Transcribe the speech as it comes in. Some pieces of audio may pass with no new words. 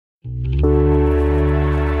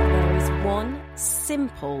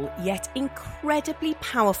simple yet incredibly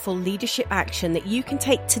powerful leadership action that you can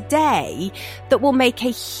take today that will make a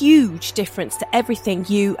huge difference to everything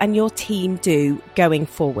you and your team do going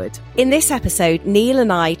forward. In this episode, Neil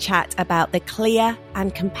and I chat about the clear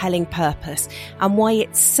and compelling purpose and why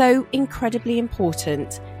it's so incredibly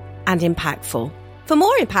important and impactful. For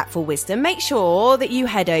more impactful wisdom, make sure that you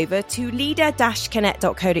head over to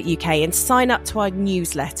leader-connect.co.uk and sign up to our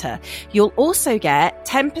newsletter. You'll also get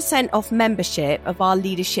 10% off membership of our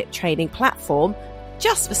leadership training platform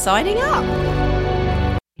just for signing up.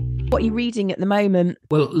 What are you reading at the moment?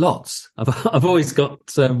 Well, lots. I've always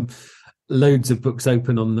got loads of books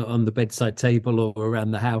open on the bedside table or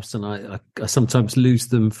around the house, and I sometimes lose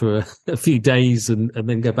them for a few days and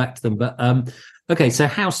then go back to them. But okay, so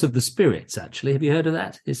House of the Spirits, actually. Have you heard of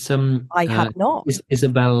that? It's I have not.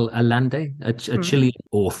 Isabel Allende, a Chilean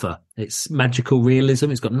author. It's magical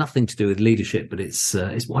realism. It's got nothing to do with leadership, but it's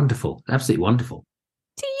wonderful, absolutely wonderful.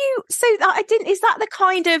 Is that the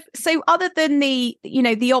kind of, so other than the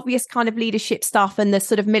obvious kind of leadership stuff and the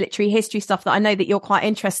sort of military history stuff that I know that you're quite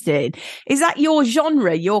interested in, is that your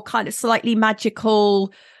genre, your kind of slightly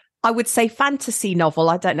magical, I would say fantasy novel?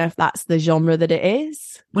 I don't know if that's the genre that it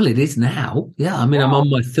is. Well, it is now. Yeah. I mean, I'm on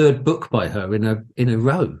my third book by her in a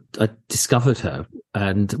row. I discovered her,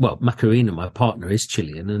 and Macarena, my partner, is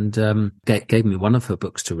Chilean, and gave me one of her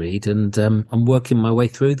books to read, and I'm working my way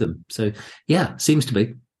through them. So yeah, seems to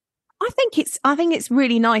be. I think it's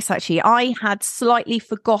really nice, actually. I had slightly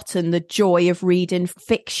forgotten the joy of reading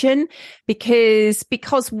fiction because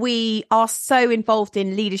we are so involved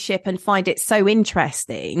in leadership and find it so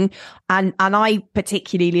interesting. And I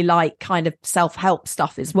particularly like kind of self-help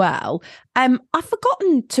stuff as well. I've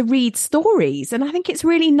forgotten to read stories, and I think it's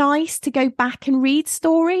really nice to go back and read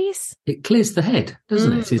stories. It clears the head,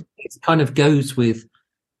 doesn't it? It kind of goes with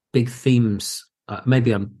big themes.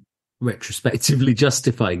 Maybe I'm retrospectively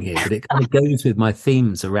justifying here, but it kind of goes with my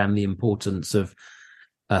themes around the importance of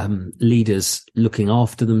leaders looking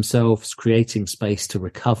after themselves, creating space to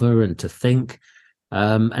recover and to think.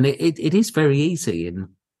 And it is very easy in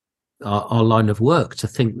our line of work to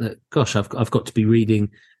think that, gosh, I've got to be reading,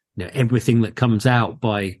 everything that comes out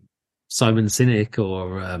by Simon Sinek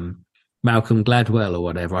or Malcolm Gladwell or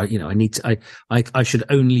whatever. I should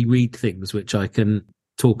only read things which I can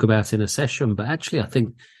talk about in a session. But actually, I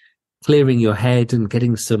think clearing your head and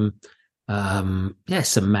getting some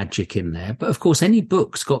magic in there. But of course, any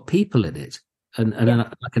book's got people in it, and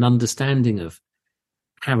like an understanding of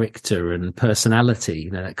character and personality.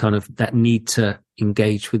 That need to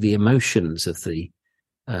engage with the emotions of the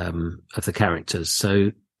characters.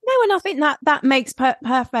 So. No, and I think that makes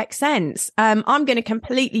perfect sense. I'm going to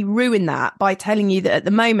completely ruin that by telling you that at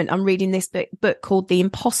the moment I'm reading this book called The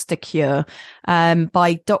Imposter Cure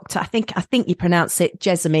by Dr. I think you pronounce it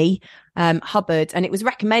Jessamy Hubbard, and it was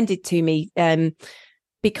recommended to me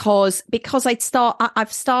because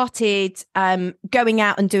I've started going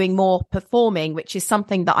out and doing more performing, which is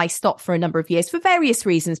something that I stopped for a number of years for various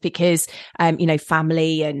reasons, because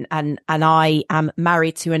family and I am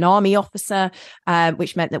married to an army officer,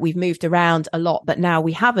 which meant that we've moved around a lot, but now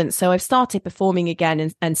we haven't. So I've started performing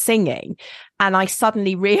again and singing. And I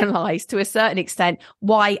suddenly realized to a certain extent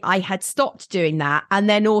why I had stopped doing that. And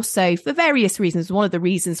then also for various reasons, one of the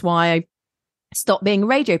reasons why I stopped being a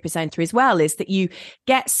radio presenter as well is that you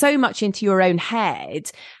get so much into your own head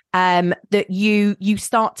that you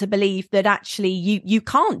start to believe that actually you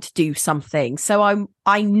can't do something. So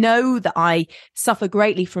I know that I suffer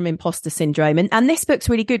greatly from imposter syndrome, and this book's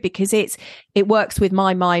really good because it works with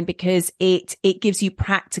my mind, because it gives you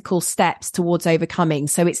practical steps towards overcoming.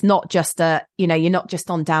 So it's not just you're not just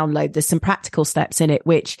on download. There's some practical steps in it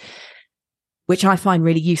which I find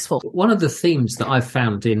really useful. One of the themes that I've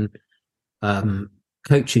found in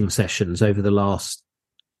coaching sessions over the last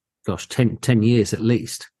 10 years at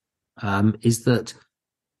least is that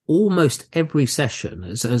almost every session,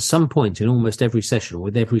 at some point in almost every session, or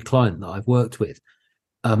with every client that I've worked with,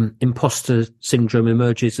 imposter syndrome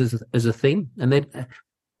emerges as a theme. And then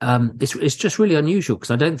it's just really unusual, because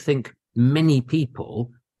I don't think many people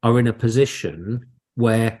are in a position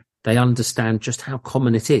where they understand just how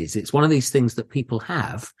common it is. It's one of these things that people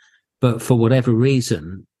have, but for whatever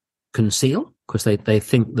reason conceal, because they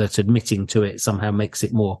think that admitting to it somehow makes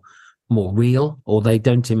it more real, or they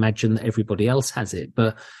don't imagine that everybody else has it.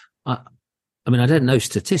 But I don't know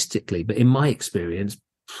statistically, but in my experience,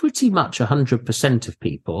 pretty much 100% of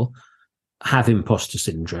people have imposter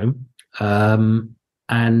syndrome. And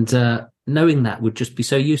knowing that would just be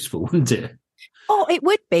so useful, wouldn't it? Oh, it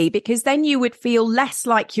would be, because then you would feel less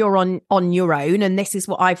like you're on your own. And this is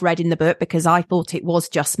what I've read in the book, because I thought it was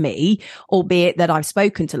just me, albeit that I've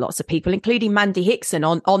spoken to lots of people, including Mandy Hickson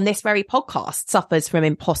on this very podcast, suffers from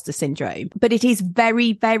imposter syndrome. But it is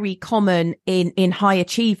very, very common in high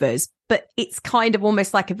achievers. But it's kind of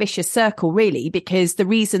almost like a vicious circle, really, because the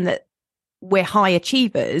reason that we're high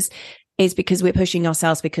achievers is because we're pushing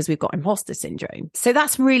ourselves because we've got imposter syndrome. So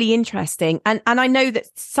that's really interesting. And I know that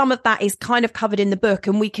some of that is kind of covered in the book,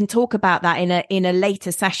 and we can talk about that in a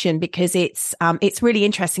later session, because it's really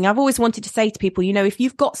interesting. I've always wanted to say to people, if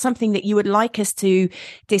you've got something that you would like us to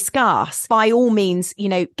discuss, by all means,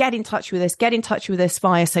 get in touch with us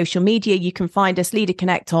via social media. You can find us Leader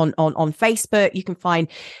Connect on Facebook. You can find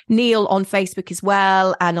Neil on Facebook as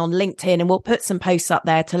well, and on LinkedIn. And we'll put some posts up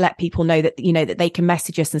there to let people know that, that they can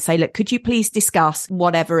message us and say, look, could you please discuss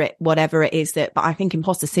whatever it is that, but I think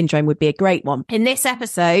imposter syndrome would be a great one. In this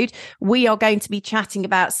episode, we are going to be chatting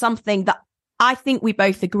about something that I think we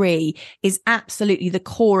both agree is absolutely the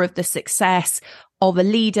core of the success of a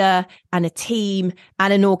leader and a team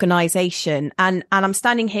and an organization. And I'm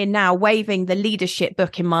standing here now waving the leadership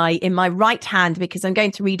book in my right hand, because I'm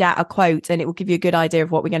going to read out a quote and it will give you a good idea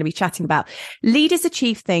of what we're going to be chatting about. Leaders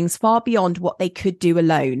achieve things far beyond what they could do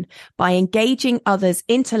alone by engaging others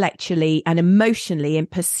intellectually and emotionally in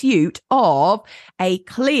pursuit of a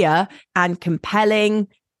clear and compelling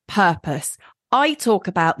purpose. I talk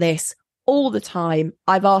about this all the time.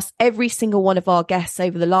 I've asked every single one of our guests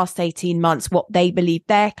over the last 18 months what they believe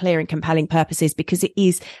their clear and compelling purpose is, because it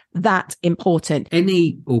is that important.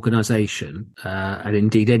 Any organisation, and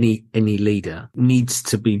indeed any leader, needs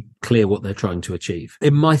to be clear what they're trying to achieve.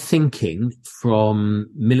 In my thinking from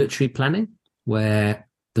military planning, where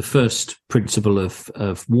the first principle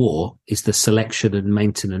of war is the selection and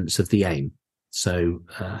maintenance of the aim. So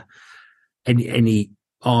any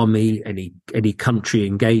army, any country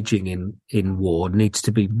engaging in war needs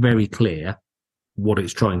to be very clear what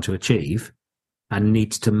it's trying to achieve, and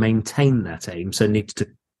needs to maintain that aim. So needs to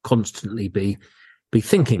constantly be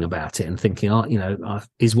thinking about it and thinking,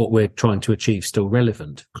 is what we're trying to achieve still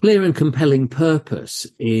relevant? Clear and compelling purpose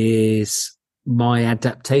is my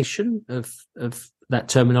adaptation of that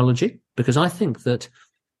terminology, because I think that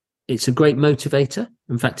it's a great motivator.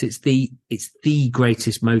 In fact, it's the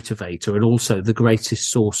greatest motivator, and also the greatest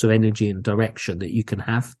source of energy and direction that you can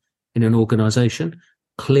have in an organization.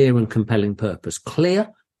 Clear and compelling purpose. Clear,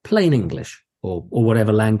 plain English, or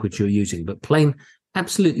whatever language you're using, but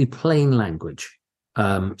absolutely plain language.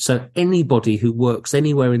 So anybody who works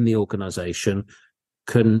anywhere in the organization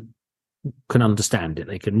can understand it.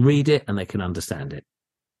 They can read it and they can understand it.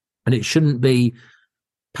 And it shouldn't be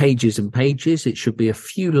pages and pages. It should be a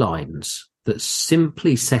few lines that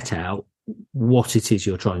simply set out what it is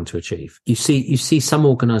you're trying to achieve. You see some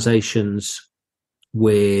organizations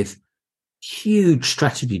with huge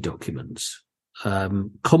strategy documents,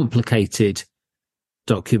 complicated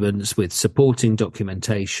documents with supporting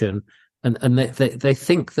documentation, and they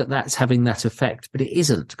think that that's having that effect, but it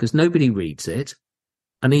isn't, because nobody reads it.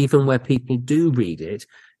 And even where people do read it,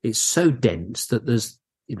 it's so dense that there's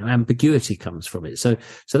ambiguity comes from it. So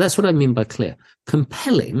that's what I mean by clear.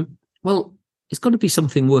 Compelling, well, it's got to be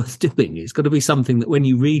something worth doing. It's got to be something that when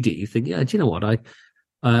you read it, you think, yeah, do you know what?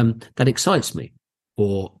 That excites me,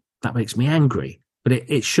 or that makes me angry. But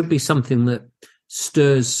it should be something that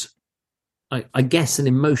stirs, I guess, an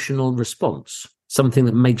emotional response, something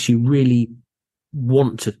that makes you really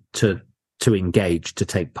want to engage, to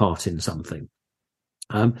take part in something.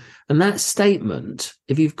 And that statement,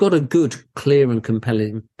 if you've got a good, clear and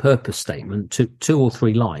compelling purpose statement, two or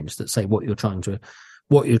three lines that say what you're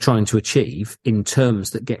trying to achieve in terms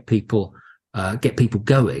that get people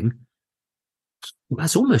going,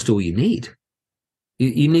 that's almost all you need.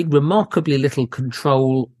 You need remarkably little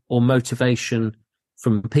control or motivation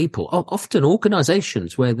from people. Often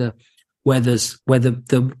organizations where the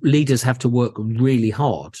leaders have to work really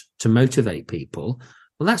hard to motivate people,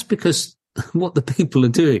 well, that's because what the people are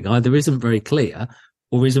doing either isn't very clear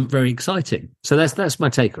or isn't very exciting. So that's my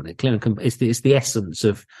take on it. Clear and it's the essence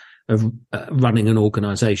of running an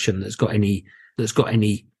organization that's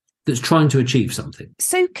trying to achieve something.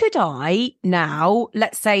 So could I now,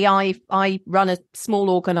 let's say I run a small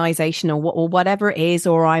organization or whatever it is,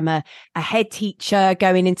 or I'm a head teacher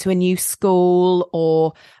going into a new school,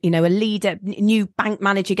 or, a leader, new bank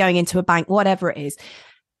manager going into a bank, whatever it is.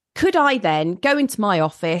 Could I then go into my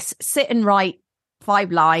office, sit and write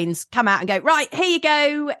 5 lines, come out and go, right, here you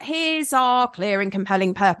go. Here's our clear and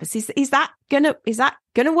compelling purpose. Is that gonna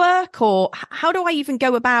work? Or how do I even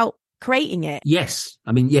go about creating it? Yes.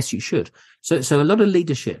 I mean, yes, you should. So a lot of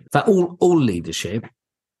leadership, in fact, all leadership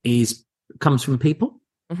is comes from people.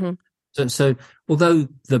 Mm-hmm. So although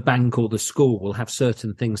the bank or the school will have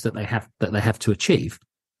certain things that they have to achieve,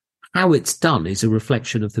 how it's done is a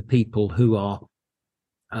reflection of the people who are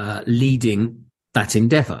leading that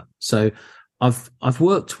endeavour. So I've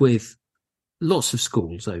worked with lots of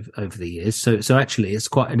schools over the years. So actually, it's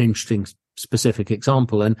quite an interesting specific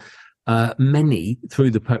example, and many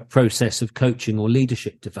through the process of coaching or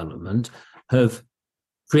leadership development have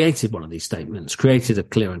created one of these statements, created a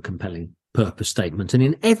clear and compelling purpose statement. And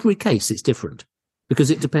in every case, it's different because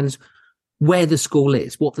it depends where the school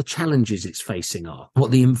is, what the challenges it's facing are,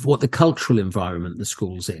 what the cultural environment the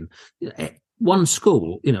school's in. One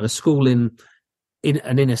school, a school in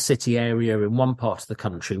an inner city area in one part of the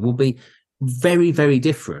country will be very, very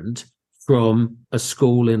different from a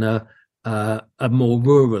school in a more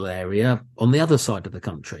rural area on the other side of the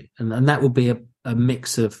country. And that will be a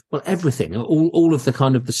mix of, well, everything, all of the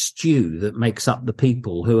kind of the stew that makes up the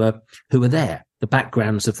people who are there, the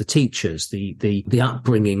backgrounds of the teachers, the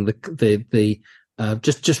upbringing,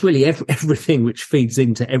 just really everything which feeds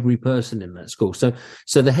into every person in that school. So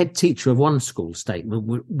the head teacher of one school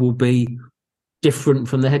statement will be different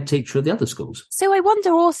from the head teacher of the other schools. So I wonder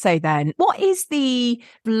also then, what is the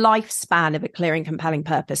lifespan of a clear and compelling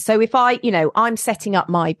purpose? So if I'm setting up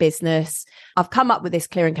my business, I've come up with this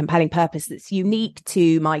clear and compelling purpose that's unique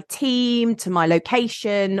to my team, to my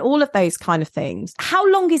location, all of those kind of things.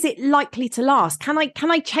 How long is it likely to last? Can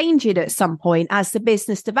I change it at some point as the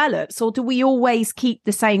business develops, or do we always keep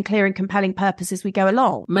the same clear and compelling purpose as we go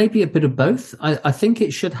along? Maybe a bit of both. I think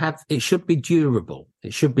it should be durable.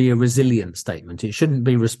 It should be a resilient statement. It shouldn't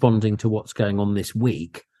be responding to what's going on this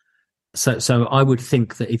week. So I would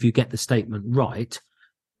think that if you get the statement right,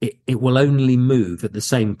 it will only move at the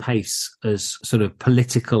same pace as sort of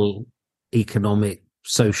political, economic,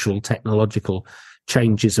 social, technological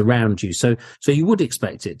changes around you. So you would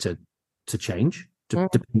expect it to change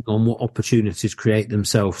depending on what opportunities create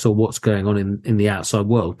themselves or what's going on in the outside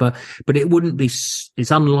world. But it wouldn't be.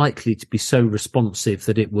 It's unlikely to be so responsive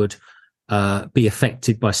that it would be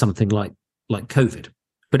affected by something like COVID.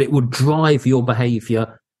 But it would drive your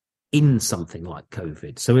behaviour in something like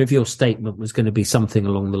COVID. So if your statement was going to be something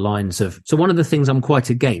along the lines of, so one of the things I'm quite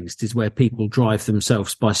against is where people drive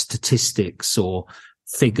themselves by statistics or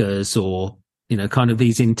figures or, kind of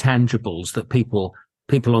these intangibles that people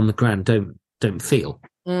on the ground don't feel.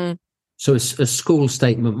 Mm. So a school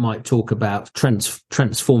statement might talk about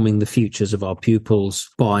transforming the futures of our pupils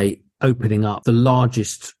by opening up the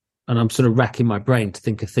largest, and I'm sort of racking my brain to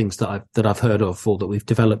think of things that I've heard of or that we've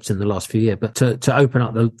developed in the last few years, but to open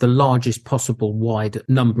up the largest possible wide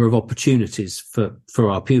number of opportunities for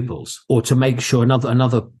our pupils, or to make sure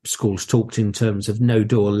another school's talked in terms of no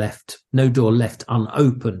door left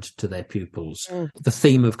unopened to their pupils. Mm. The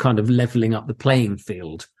theme of kind of leveling up the playing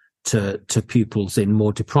field to pupils in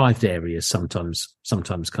more deprived areas sometimes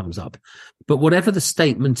comes up. But whatever the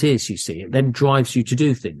statement is, you see, it then drives you to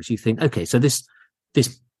do things. You think, okay, so this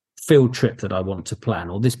field trip that I want to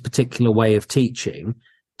plan, or this particular way of teaching,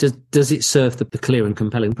 does it serve the clear and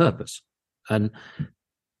compelling purpose? And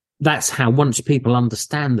that's how, once people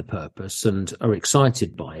understand the purpose and are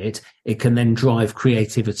excited by it, it can then drive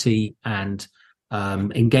creativity and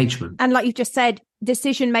engagement. And like you've just said,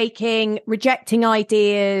 decision making, rejecting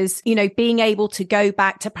ideas, being able to go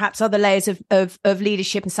back to perhaps other layers of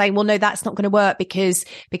leadership and saying, well, no, that's not going to work because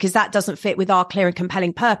that doesn't fit with our clear and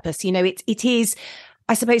compelling purpose. It is,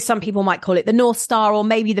 I suppose some people might call it the North Star or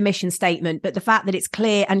maybe the mission statement, but the fact that it's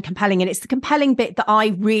clear and compelling, and it's the compelling bit that I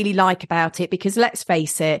really like about it, because let's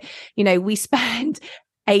face it, we spend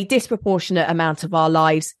a disproportionate amount of our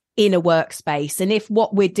lives in a workspace. And if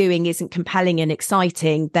what we're doing isn't compelling and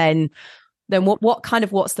exciting, then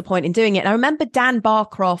what's the point in doing it? And I remember Dan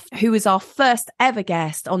Barcroft, who was our first ever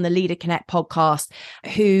guest on the Leader Connect podcast,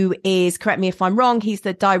 who is, correct me if I'm wrong, he's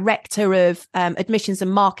the director of admissions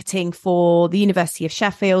and marketing for the University of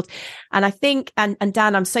Sheffield. And I think, and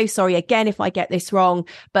Dan, I'm so sorry again if I get this wrong,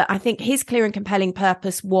 but I think his clear and compelling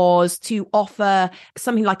purpose was to offer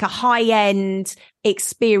something like a high-end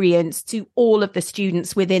experience to all of the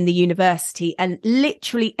students within the university, and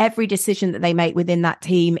literally every decision that they make within that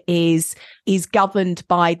team is governed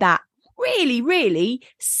by that really, really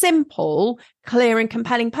simple, clear and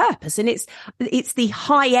compelling purpose. And it's the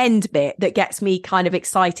high end bit that gets me kind of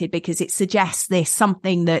excited, because it suggests there's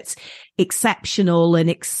something that's exceptional and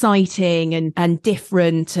exciting and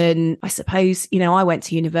different. And I suppose, I went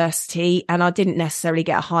to university and I didn't necessarily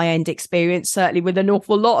get a high end experience, certainly with an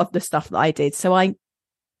awful lot of the stuff that I did. So I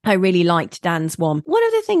really liked Dan's one. One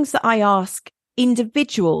of the things that I ask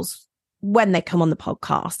individuals when they come on the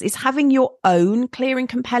podcast is having your own clear and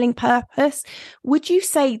compelling purpose. Would you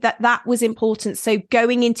say that that was important? So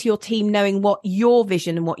going into your team, knowing what your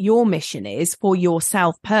vision and what your mission is for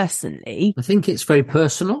yourself personally. I think it's very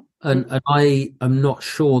personal. And I am not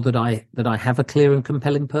sure that I have a clear and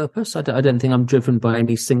compelling purpose. I don't think I'm driven by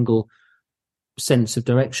any single sense of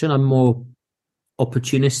direction. I'm more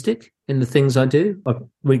opportunistic in the things I do. I've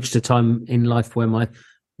reached a time in life where my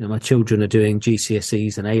children are doing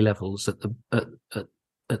GCSEs and A levels at the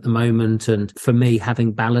moment, and for me,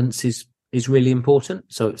 having balance is really important.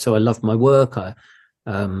 So I love my work. I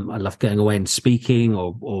love going away and speaking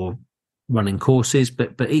or running courses,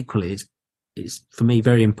 but equally, it's for me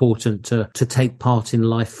very important to take part in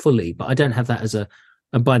life fully. But I don't have that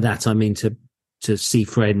and by that I mean to see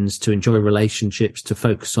friends, to enjoy relationships, to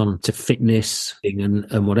focus on to fitness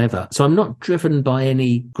and whatever. So I'm not driven by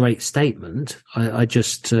any great statement. I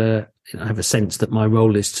just I have a sense that my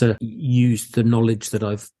role is to use the knowledge that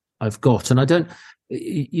I've got. And I don't,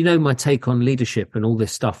 my take on leadership and all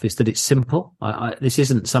this stuff is that it's simple. This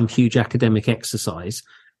isn't some huge academic exercise.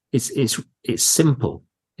 It's simple.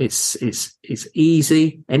 It's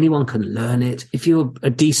easy. Anyone can learn it. If you're a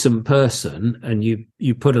decent person and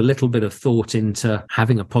you put a little bit of thought into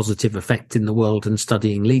having a positive effect in the world and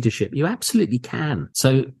studying leadership, you absolutely can.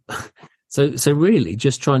 So really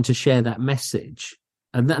just trying to share that message.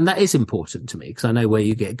 And that is important to me, because I know where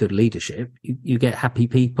you get good leadership, you get happy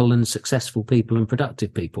people and successful people and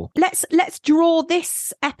productive people. Let's draw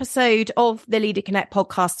this episode of the Leader Connect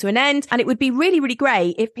podcast to an end. And it would be really, really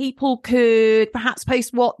great if people could perhaps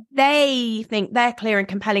post what they think their clear and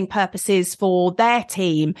compelling purpose is for their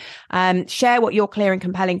team. Share what your clear and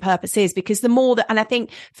compelling purpose is, because the more that, and I think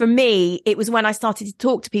for me, it was when I started to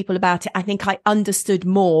talk to people about it, I think I understood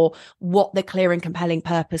more what the clear and compelling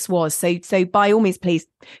purpose was. So by all means, please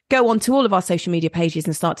go on to all of our social media pages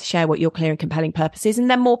and start to share what your clear and compelling purpose is, and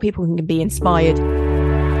then more people can be inspired.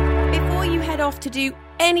 Before you head off to do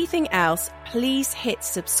anything else, please hit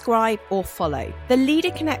subscribe or follow. The Leader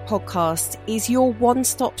Connect podcast is your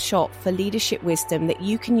one-stop shop for leadership wisdom that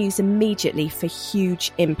you can use immediately for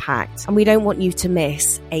huge impact, and we don't want you to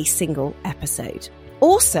miss a single episode.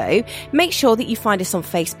 Also, make sure that you find us on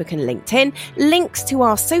Facebook and LinkedIn. Links to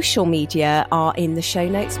our social media are in the show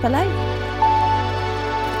notes below.